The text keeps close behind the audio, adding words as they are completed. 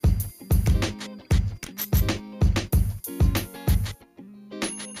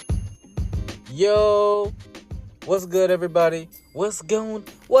Yo, what's good, everybody? What's going on?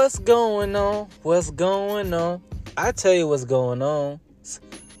 What's going on? I tell you what's going on.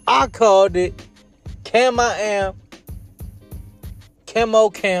 I called it. Cam I am. Cam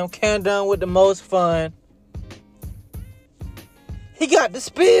done with the most fun. He got the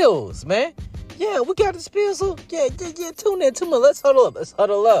spills, man. Yeah, we got the spills. So yeah. Tune in. Let's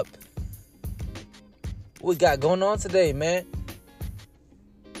huddle up. What we got going on today, man?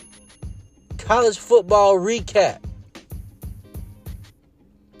 College football recap.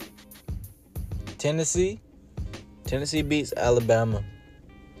 Tennessee beats Alabama.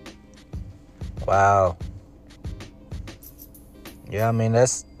 Wow. Yeah, I mean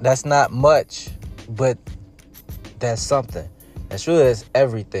that's not much, but that's something. That's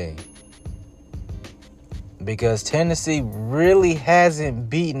everything. Because Tennessee really hasn't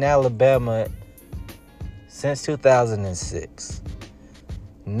beaten Alabama since 2006.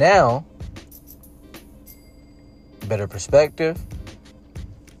 Now, better perspective.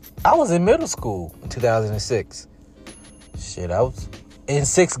 I was in middle school in 2006. Shit, I was in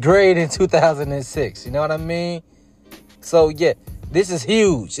 6th grade in 2006. You know what I mean? So, yeah, this is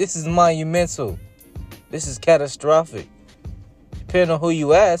huge. This is monumental. This is catastrophic. Depending on who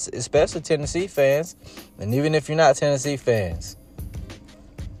you ask, especially Tennessee fans, and even if you're not Tennessee fans.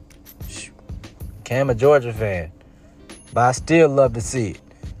 Cam a Georgia fan, but I still love to see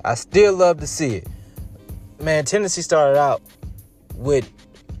it. Man, Tennessee started out with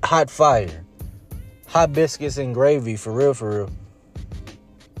hot fire. Hot biscuits and gravy, for real.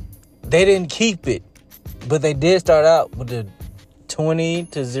 They didn't keep it, but they did start out with a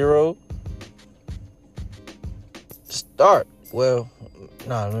 20-0 start. Well,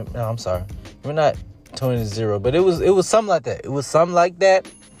 no, I'm sorry. We're not 20-0, but it was something like that. It was something like that.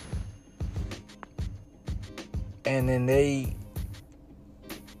 And then they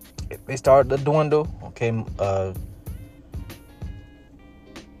started to dwindle. Okay,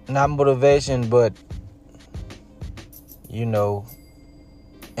 not motivation, but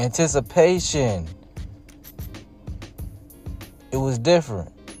anticipation. It was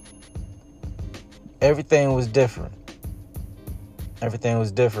different. Everything was different.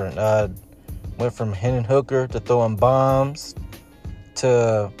 Went from Hendon Hooker to throwing bombs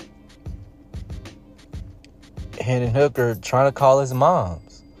to Hendon Hooker trying to call his moms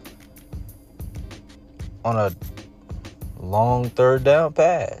on a long third down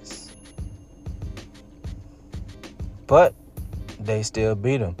pass. But they still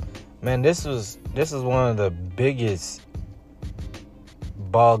beat him. Man, this is one of the biggest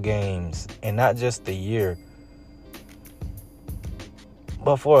ball games, and not just the year,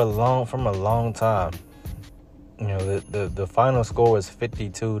 but from a long time. The final score was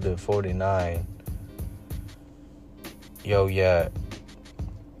 52-49. Yeah.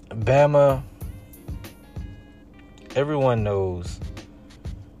 Bama, everyone knows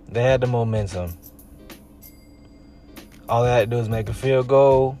they had the momentum. All they had to do was make a field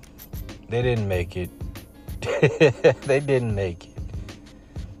goal. They didn't make it.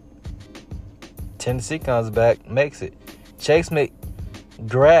 Tennessee comes back, makes it. Chase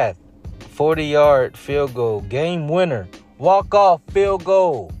McGrath, 40-yard field goal, game winner, walk-off field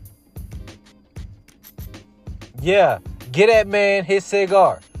goal. Yeah, get that man his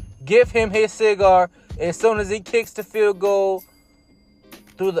cigar. Give him his cigar as soon as he kicks the field goal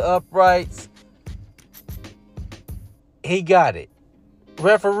through the uprights. He got it.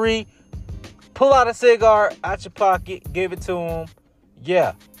 Referee, pull out a cigar out your pocket, give it to him.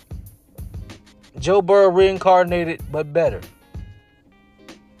 Yeah. Joe Burrow reincarnated, but better.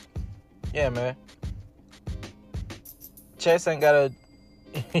 Yeah, man. Chase ain't gotta.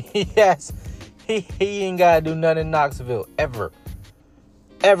 Yes. He ain't gotta do nothing in Knoxville. Ever.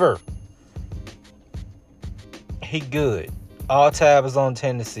 He good. All tabs on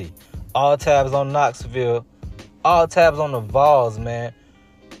Tennessee. All tabs on Knoxville. All tabs on the Vols, man.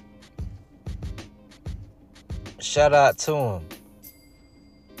 Shout out to him.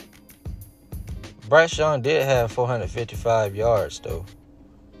 Bryce Young did have 455 yards, though.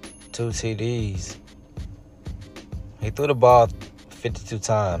 2 TDs. He threw the ball 52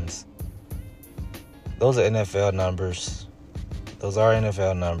 times. Those are NFL numbers.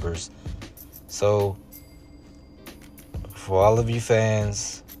 So, for all of you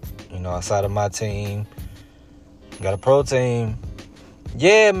fans, outside of my team, got a pro team.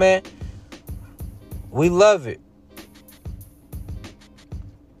 Yeah, man. We love it.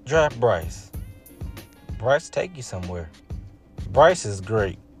 Draft Bryce. Bryce take you somewhere. Bryce is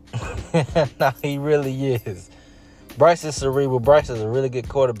great. Nah, he really is. Bryce is cerebral. Bryce is a really good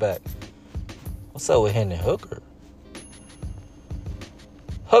quarterback. What's up with Hendon Hooker?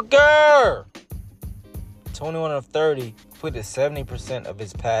 Hooker! 21 of 30, completed 70% of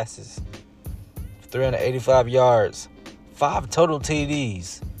his passes, 385 yards, 5 total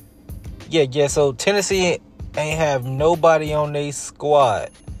TDs. Yeah, so Tennessee ain't have nobody on their squad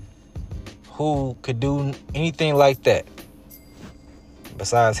who could do anything like that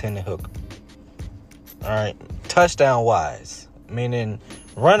besides Hendon Hooker. All right, touchdown-wise, meaning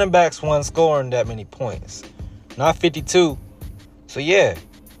running backs weren't scoring that many points, not 52. So, yeah,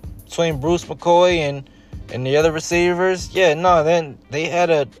 between Bruce McCoy and the other receivers, then they had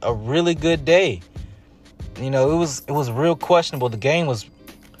a really good day. You know, it was real questionable. The game was,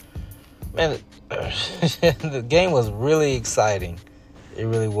 the game was really exciting. It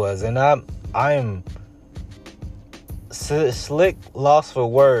really was. And I'm slick lost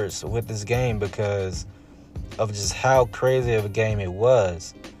for words with this game because of just how crazy of a game it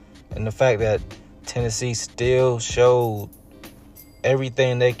was. And the fact that Tennessee still showed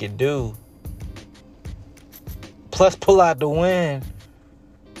everything they could do, plus pull out the win.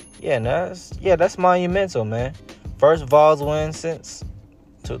 That's monumental, man. First Vols win since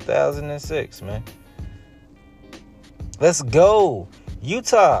 2006, man. Let's go.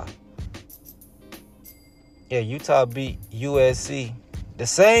 Utah. Utah beat USC. The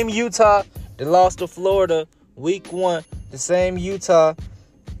same Utah that lost to Florida week 1. The same Utah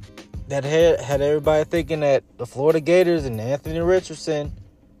that had everybody thinking that the Florida Gators and Anthony Richardson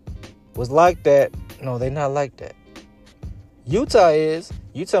was like that. No, they're not like that. Utah is.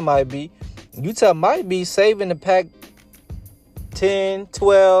 Utah might be saving the Pac 10,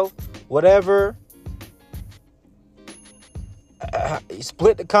 12, whatever.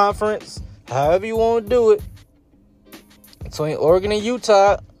 Split the conference, however you want to do it. Between Oregon and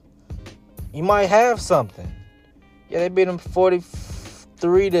Utah, you might have something. Yeah, they beat them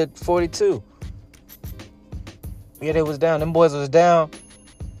 43-42. Yeah, they was down. Them boys was down.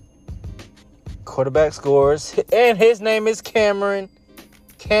 Quarterback scores. And his name is Cameron.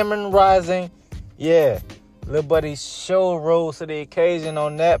 Cameron Rising. Yeah. Little buddy show rose to the occasion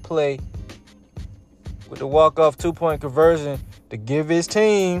on that play with the walk-off 2-point conversion to give his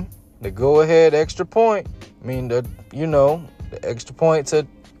team the go-ahead extra point. I mean, the extra point to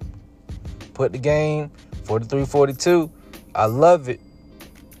put the game 43-42. I love it.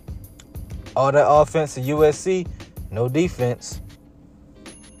 All that offense to USC, no defense.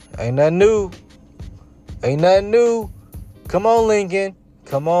 Ain't nothing new. Come on, Lincoln.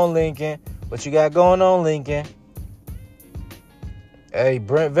 What you got going on, Lincoln? Hey,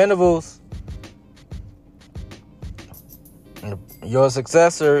 Brent Venables, your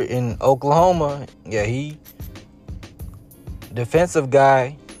successor in Oklahoma. Yeah, he defensive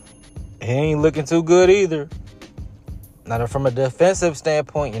guy. He ain't looking too good either. Not from a defensive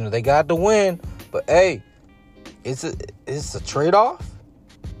standpoint, they got the win, but hey, it's a trade-off.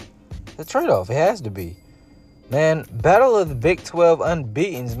 It's a trade-off. It has to be. Man, battle of the Big 12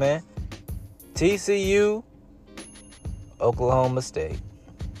 unbeatens, man. TCU, Oklahoma State.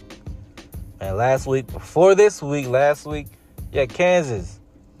 And last week, Kansas.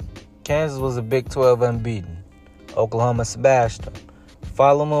 Kansas was a Big 12 unbeaten. Oklahoma smashed them.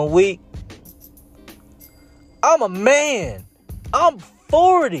 Following week, I'm a man. I'm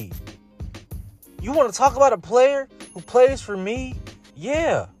 40. You want to talk about a player who plays for me?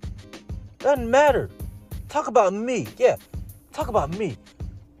 Yeah. Doesn't matter. Talk about me. Yeah. Talk about me.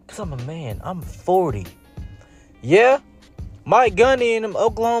 Because I'm a man. I'm 40. Yeah. Mike Gundy and them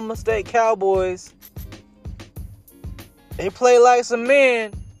Oklahoma State Cowboys, they play like some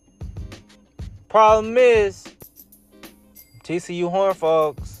men. Problem is, TCU Horned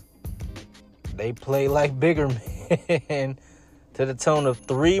Frogs, they play like bigger men to the tune of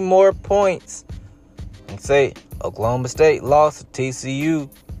 3 more points. And say Oklahoma State lost to TCU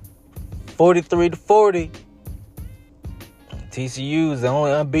 43-40. TCU is the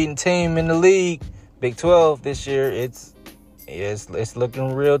only unbeaten team in the league, Big 12 this year. It's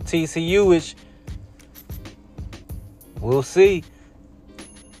looking real TCU-ish. We'll see.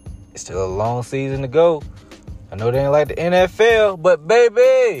 It's still a long season to go. I know they ain't like the NFL, but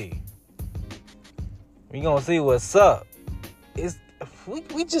baby, we gonna see what's up.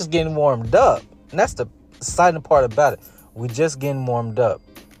 We just getting warmed up, and that's the exciting part about it. We just getting warmed up.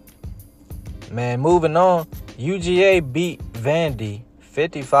 Man, moving on. UGA beat Vandy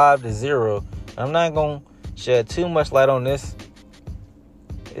 55-0. I'm not gonna shed too much light on this.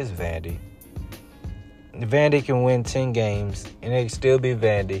 It's Vandy. Vandy can win 10 games, and they still be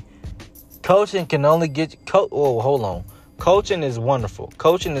Vandy. Coaching can only get you... hold on. Coaching is wonderful.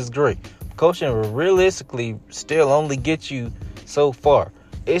 Coaching is great. Coaching will realistically still only get you so far.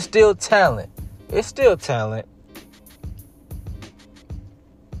 It's still talent.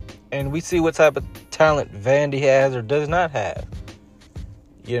 And we see what type of talent Vandy has or does not have.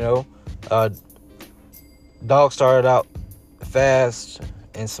 Dog started out fast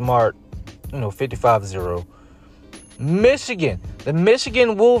and smart, 55-0. The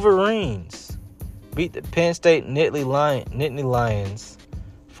Michigan Wolverines beat the Penn State Nittany Lions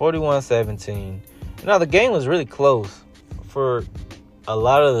 41-17. Now, the game was really close for a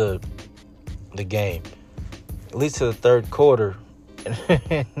lot of the game, at least to the third quarter.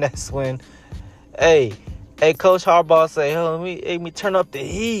 And that's when, Coach Harbaugh say, let me turn up the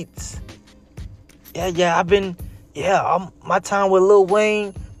heat. My time with Lil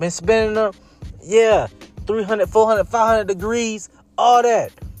Wayne, been spending up, 300, 400, 500 degrees, all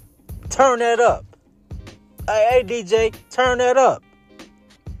that. Turn that up. Hey, DJ, turn that up.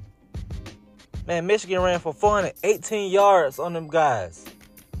 Man, Michigan ran for 418 yards on them guys.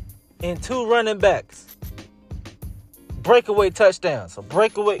 And 2 running backs. Breakaway touchdowns. So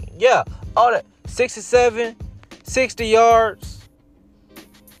breakaway, all that. 67, 60 yards.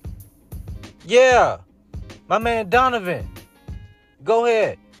 Yeah. My man Donovan. Go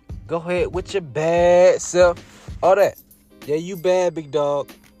ahead with your bad self. All that. Yeah, you bad, big dog.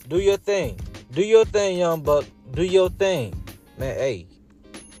 Do your thing. Do your thing, young buck. Do your thing. Man, hey.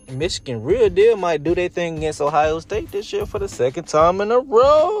 Michigan real deal might do their thing against Ohio State this year for the second time in a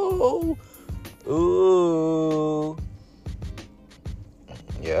row. Ooh.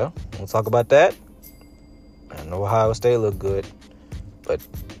 Yeah, we'll talk about that. I know Ohio State look good. But,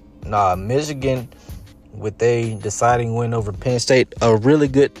 Michigan, with a deciding win over Penn State, a really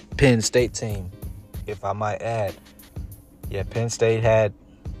good Penn State team, if I might add. Yeah, Penn State had,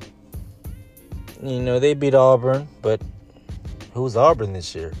 they beat Auburn, but who's Auburn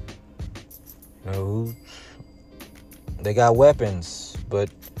this year? They got weapons, but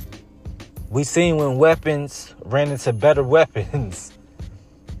we seen when weapons ran into better weapons.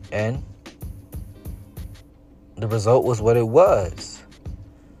 And the result was what it was.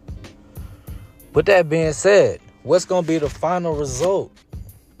 With that being said, what's going to be the final result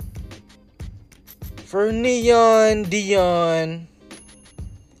for Neon Deion?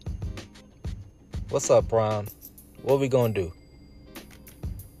 What's up, Prime? What we going to do?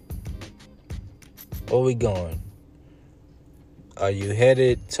 Where we going? Are you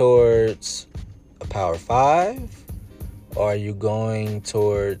headed towards a Power 5? Or are you going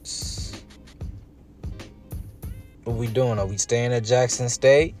towards... What we doing? Are we staying at Jackson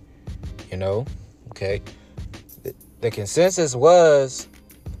State? Okay. The consensus was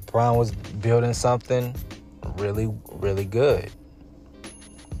Prime was building something really, really good.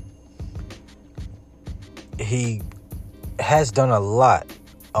 He has done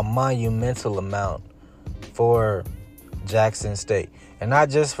a monumental amount for Jackson State. And not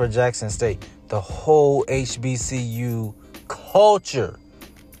just for Jackson State, the whole HBCU culture,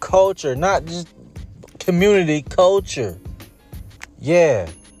 not just community culture. Yeah,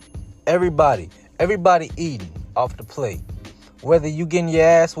 everybody eating off the plate. Whether you getting your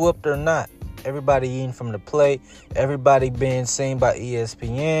ass whooped or not, everybody eating from the plate. Everybody being seen by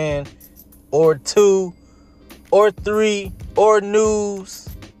ESPN or 2 or 3 or news.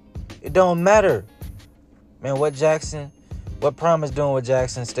 It don't matter. Man, what Prime is doing with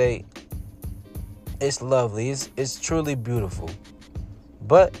Jackson State, it's lovely. It's truly beautiful.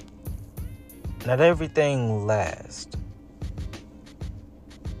 But not everything lasts.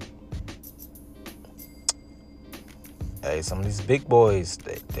 Hey, some of these big boys,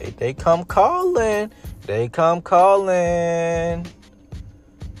 they come calling. They come calling.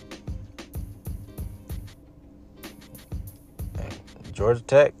 Hey, Georgia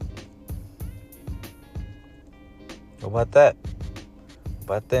Tech. What about that? What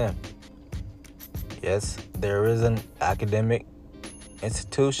about them? Yes, there is an academic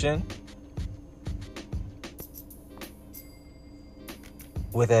institution.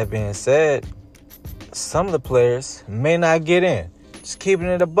 With that being said, some of the players may not get in. Just keeping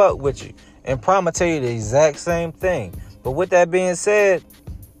it a buck with you. And Prime will tell you the exact same thing. But with that being said,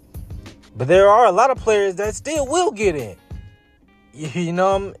 there are a lot of players that still will get in. You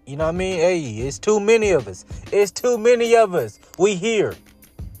know what I mean? Hey, it's too many of us. It's too many of us. We here.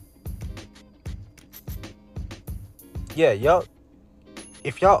 Yeah, y'all.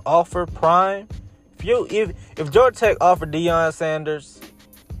 If y'all offer Prime, if Georgia Tech offered Deion Sanders,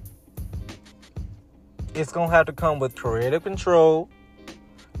 it's gonna have to come with creative control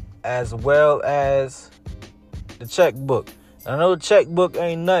as well as the checkbook. I know the checkbook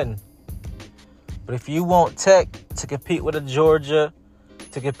ain't nothing, but if you want Tech to compete with a Georgia,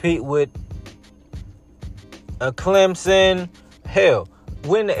 to compete with a Clemson, hell,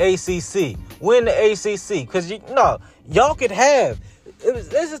 win the ACC. Because y'all could have.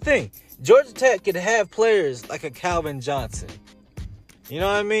 This is the thing. Georgia Tech could have players like a Calvin Johnson. You know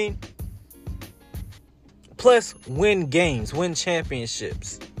what I mean? Plus, win games, win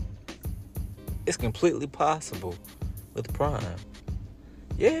championships. It's completely possible with Prime.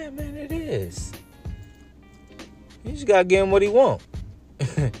 Yeah, man, it is. You just gotta give him what he wants.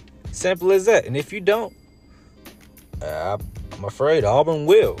 Simple as that. And if you don't, I'm afraid Auburn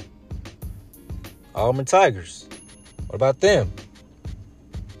will. Auburn Tigers. What about them?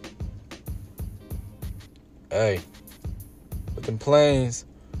 Hey, with them Plains.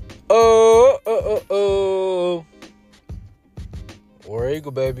 Oh. War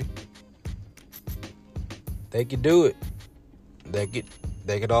Eagle, baby. They could do it.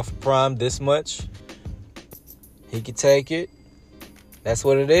 They could offer Prime this much. He could take it. That's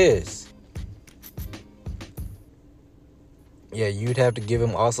what it is. Yeah, you'd have to give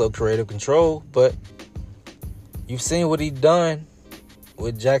him also creative control, but you've seen what he's done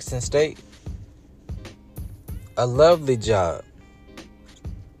with Jackson State. A lovely job.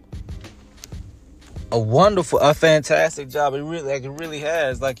 A fantastic job. It really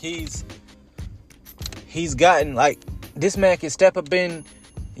has. Like he's gotten, like, this man can step up in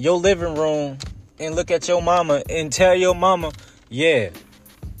your living room and look at your mama and tell your mama, yeah,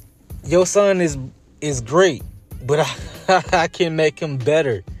 your son is great, but I can make him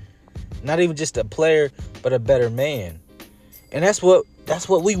better. Not even just a player, but a better man. And that's what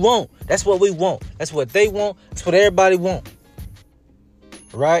we want. That's what we want. That's what they want. That's what everybody want.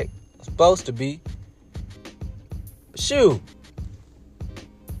 Right? It's supposed to be. Shoot.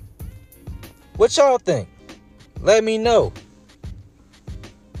 What y'all think? Let me know.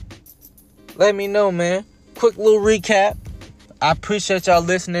 Let me know, man. Quick little recap. I appreciate y'all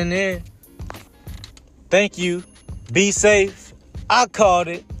listening in. Thank you. Be safe. I called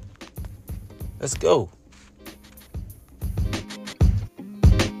it. Let's go.